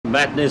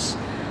madness,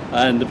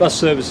 and the bus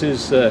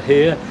services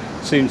here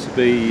seem to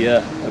be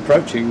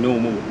approaching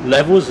normal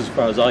levels as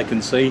far as I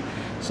can see.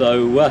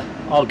 So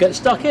I'll get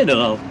stuck in and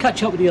I'll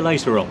catch up with you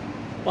later on.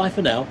 Bye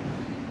for now.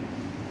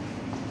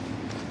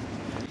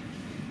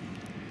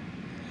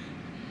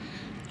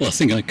 Well, I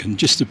think I can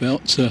just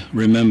about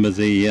remember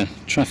the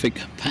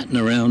traffic pattern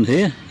around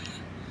here.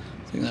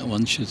 I think that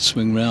one should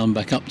swing round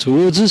back up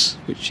towards us,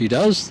 which she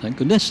does, thank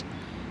goodness.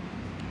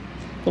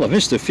 Well, I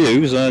missed a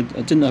few because I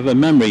didn't have a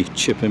memory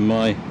chip in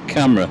my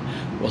camera.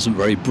 It wasn't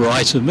very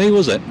bright of me,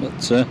 was it?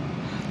 But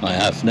I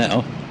have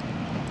now.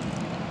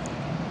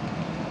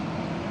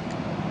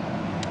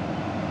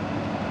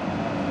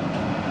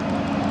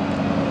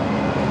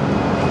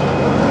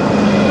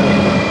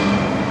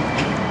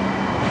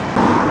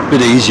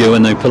 Bit easier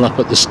when they pull up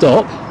at the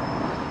stop.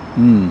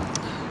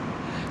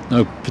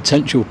 No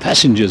potential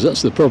passengers,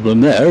 that's the problem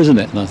there, isn't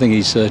it? And I think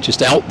he's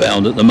just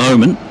outbound at the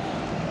moment.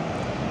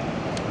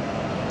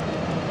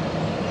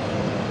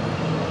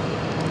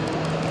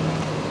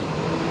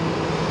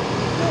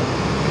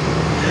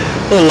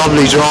 What a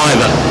lovely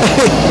driver.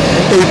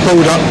 He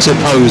pulled up to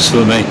pose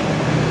for me.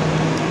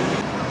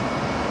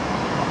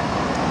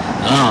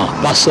 Ah,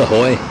 bus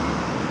ahoy.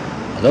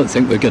 I don't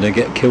think we're going to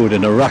get killed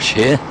in a rush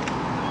here.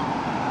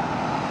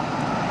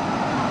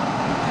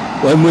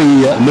 When we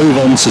move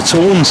on to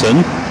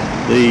Taunton,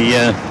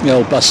 the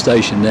old bus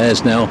station there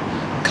is now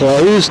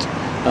closed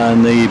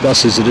and the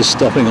buses are just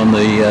stopping on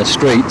the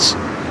streets.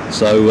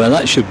 So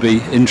that should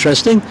be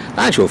interesting. In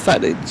actual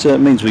fact, it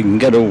means we can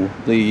get all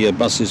the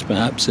buses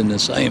perhaps in the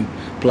same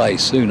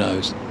place, who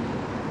knows.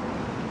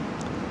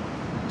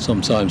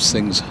 Sometimes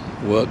things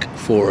work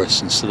for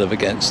us instead of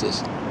against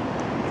us.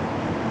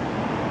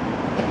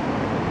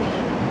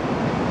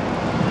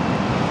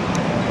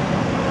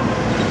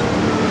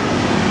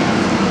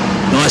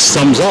 Nice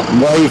thumbs up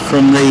and wave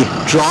from the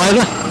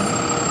driver.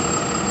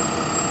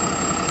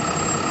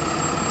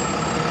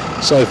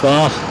 So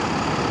far,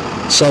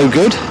 so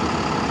good.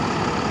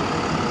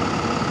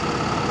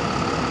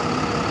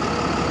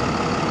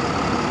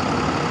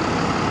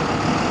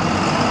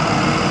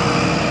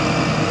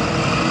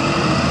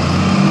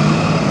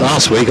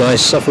 Last week I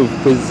suffered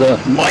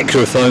with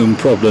microphone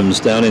problems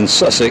down in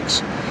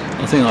Sussex.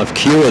 I think I've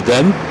cured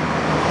them.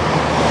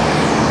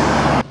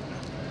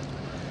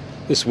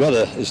 This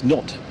weather is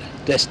not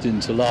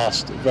destined to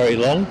last very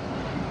long.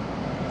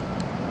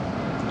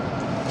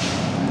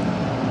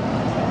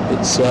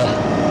 It's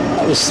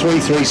that was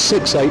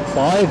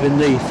 33685 in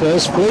the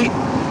first fleet,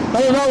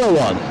 and another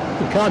one.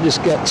 You can't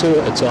just get two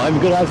at a time,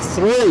 you've got to have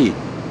three.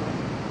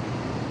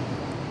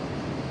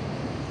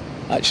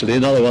 Actually,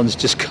 another one's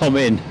just come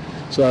in,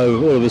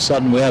 so all of a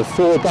sudden we have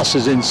four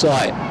buses in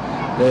sight.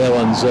 The other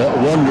one's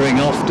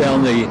wandering off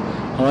down the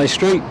high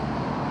street.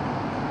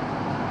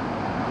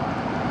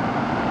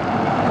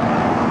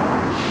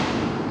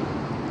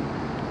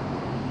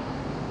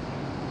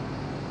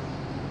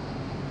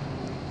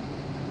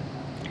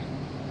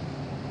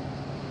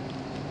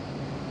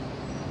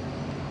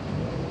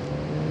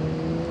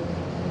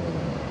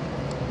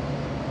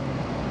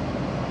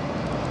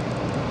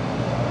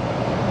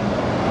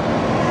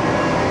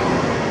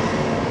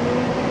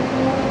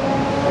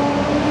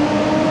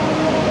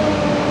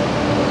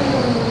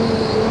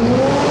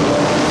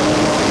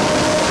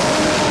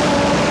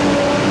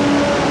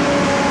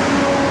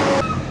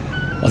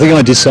 I think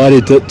I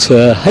decided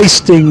that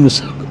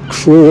Hastings,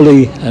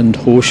 Crawley and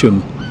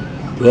Horsham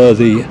were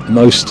the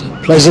most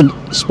pleasant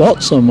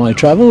spots on my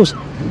travels,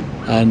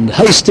 and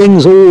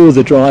Hastings, all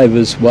the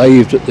drivers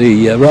waved at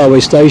the railway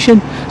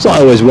station, so I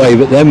always wave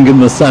at them, give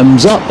them a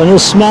thumbs up and a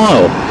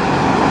smile,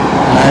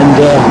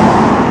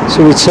 and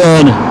to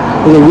return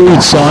with a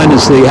rude sign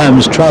as the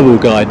Hams travel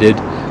guy did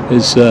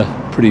is a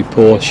pretty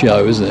poor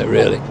show, isn't it,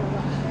 really?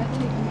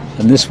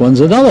 And this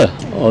one's another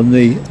on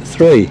the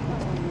 3.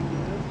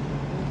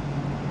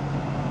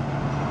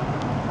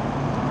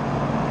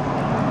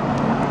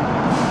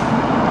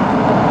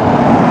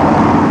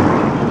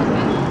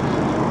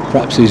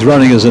 Perhaps he's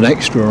running as an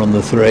extra on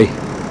the 3.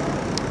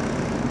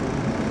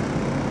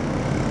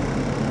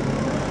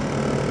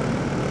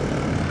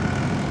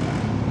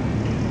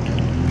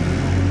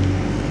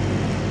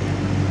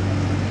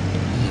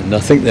 And I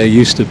think they're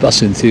used to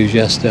bus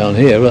enthusiasts down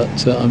here,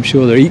 but I'm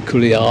sure there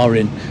equally are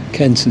in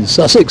Kent and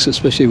Sussex,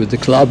 especially with the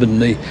club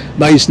and the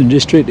Maidstone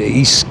district,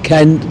 East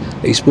Kent,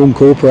 Eastbourne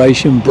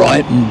Corporation,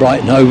 Brighton,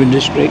 Brighton Hove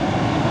District.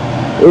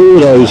 All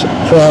those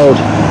proud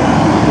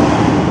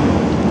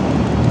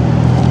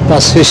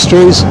bus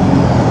histories,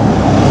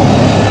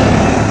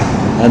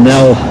 and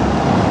now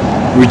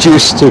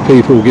reduced to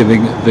people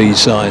giving V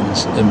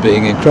signs and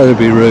being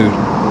incredibly rude.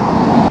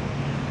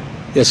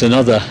 Yes,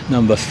 another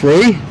number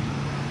 3.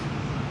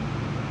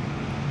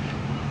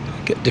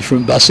 We get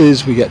different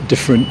buses, we get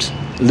different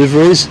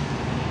liveries.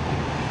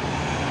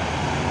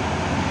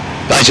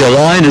 Badger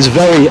line is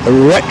very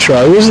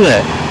retro, isn't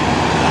it?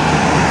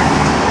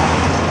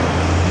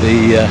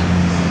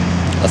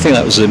 I think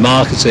that was the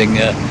marketing.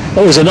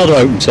 Oh, there's another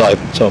open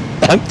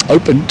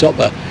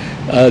topper.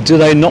 Do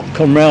they not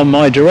come round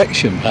my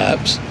direction,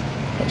 perhaps?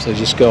 Perhaps they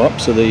just go up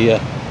to the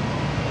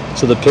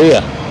to the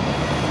pier.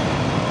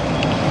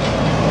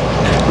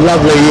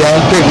 Lovely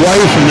big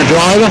wave from the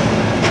driver.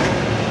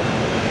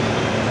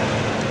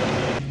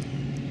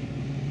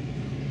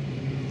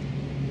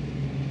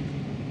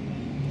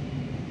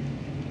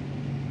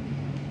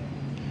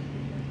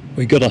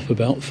 We got up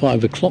about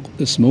 5 o'clock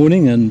this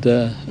morning and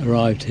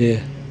arrived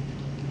here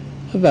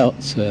about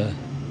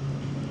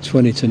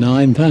 20 to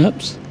 9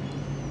 perhaps,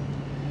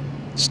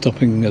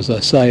 stopping, as I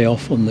say,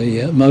 off on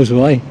the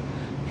motorway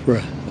for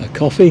a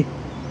coffee.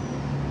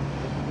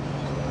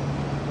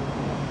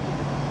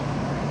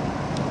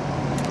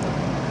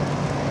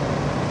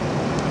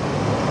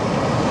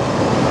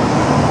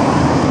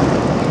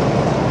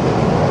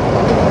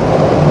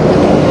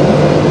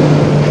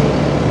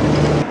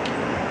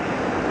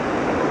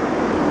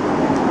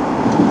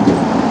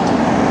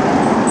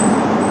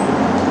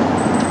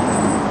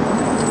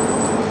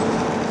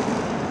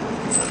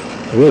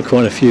 There were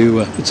quite a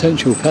few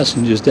potential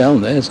passengers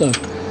down there, so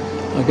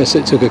I guess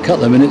it took a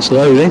couple of minutes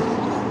loading.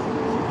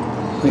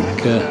 I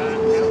think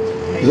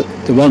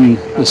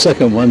the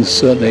second one's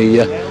certainly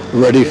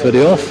ready for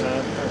the off.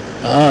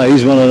 Ah,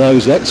 he's one of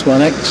those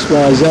X1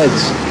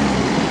 XYZs.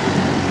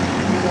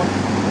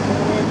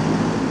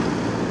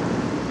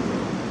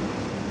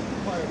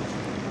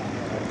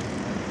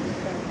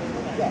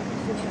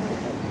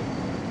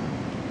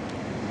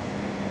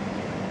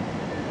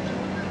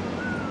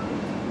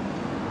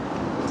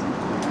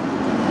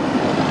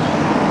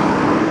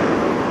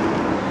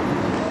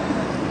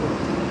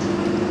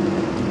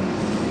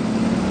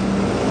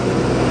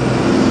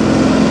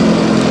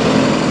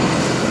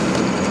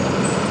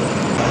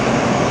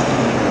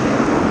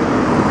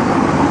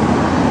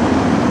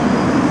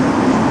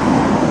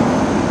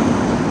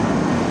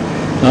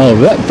 Oh,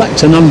 back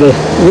to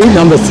route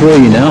number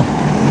 3 now.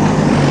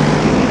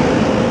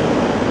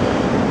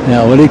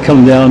 Now, will he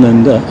come down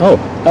and... oh,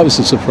 that was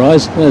a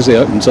surprise. There's the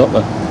open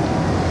topper.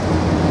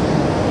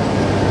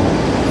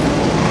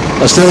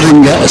 I still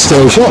didn't get a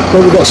still shot,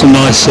 but we got some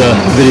nice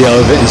video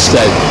of it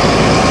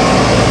instead.